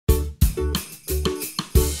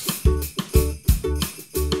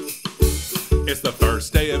It's the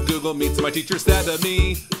first day of Google Meet, so my teacher said to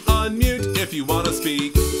me, unmute if you want to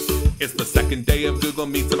speak. It's the second day of Google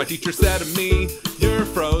Meet, so my teacher said to me, you're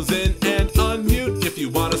frozen and unmute if you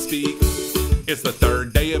want to speak. It's the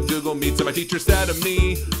third day of Google Meet, so my teacher said to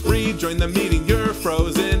me, rejoin the meeting, you're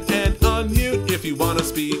frozen and unmute if you want to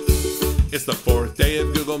speak. It's the fourth day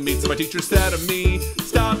of Google Meet, so my teacher said to me,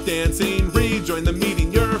 stop dancing, rejoin the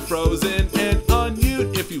meeting, you're frozen and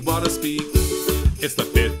unmute if you want to speak. It's the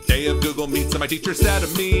fifth day of Google Meet, so my teacher said to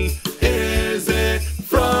me, is it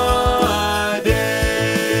Friday?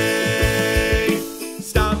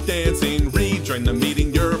 Stop dancing, rejoin the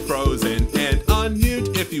meeting, you're frozen and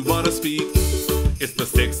unmute if you want to speak. It's the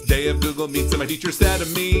sixth day of Google Meet, so my teacher said to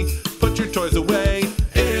me, put your toys away,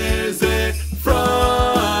 is it Friday?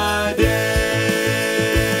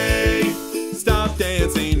 Stop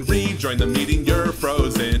dancing, rejoin the meeting, you're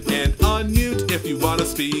frozen and unmute if you want to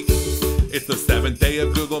speak. It's the seventh day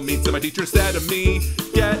of Google Meet, so my teacher said to me,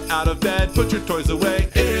 get out of bed, put your toys away,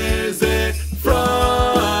 is it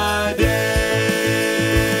Friday?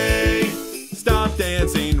 Stop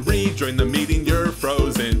dancing, rejoin the meeting, you're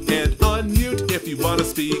frozen and unmute if you want to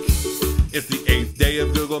speak. It's the eighth day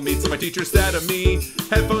of Google Meet, so my teacher said to me,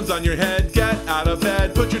 headphones on your head, get out of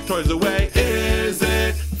bed, put your toys away, is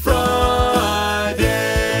it Friday?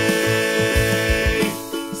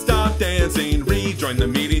 Stop dancing, rejoin the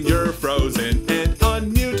meeting, you're frozen and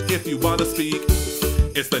unmute if you want to speak.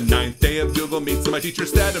 It's the ninth day of Google Meet, so my teacher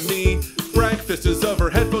said to me, breakfast is over,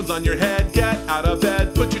 headphones on your head, get out of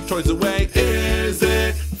bed, put your toys away, is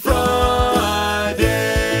it Friday?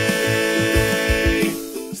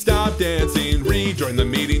 Stop dancing, rejoin the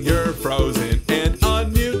meeting, you're frozen and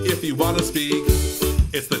unmute if you want to speak.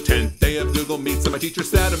 It's the 10th day of Google Meet, so my teacher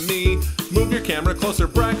said to me, move your camera closer,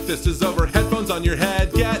 breakfast is over, headphones on your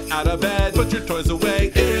head, get out of bed, put your toys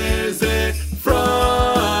away, is it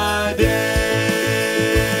Friday?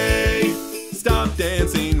 Stop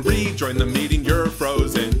dancing, rejoin the meeting, you're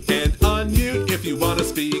frozen and unmute if you want to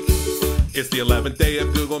speak. It's the 11th day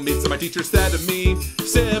of Google Meet, so my teacher said to me,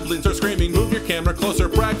 siblings are screaming, move your camera closer,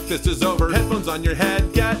 breakfast is over, headphones on your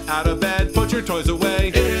head, get out of bed, put your toys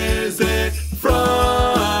away, is it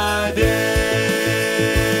Friday?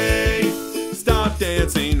 Stop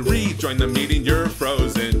dancing, rejoin the meeting, you're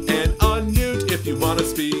frozen and unmute if you want to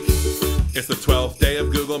speak. It's the 12th day of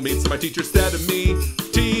Google Meet, so my teacher said to me,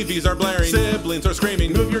 TVs are blaring, siblings are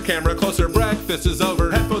screaming, move your camera closer, breakfast is over,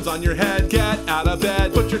 headphones on your head, get out of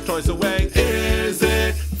bed, put your toys away, is it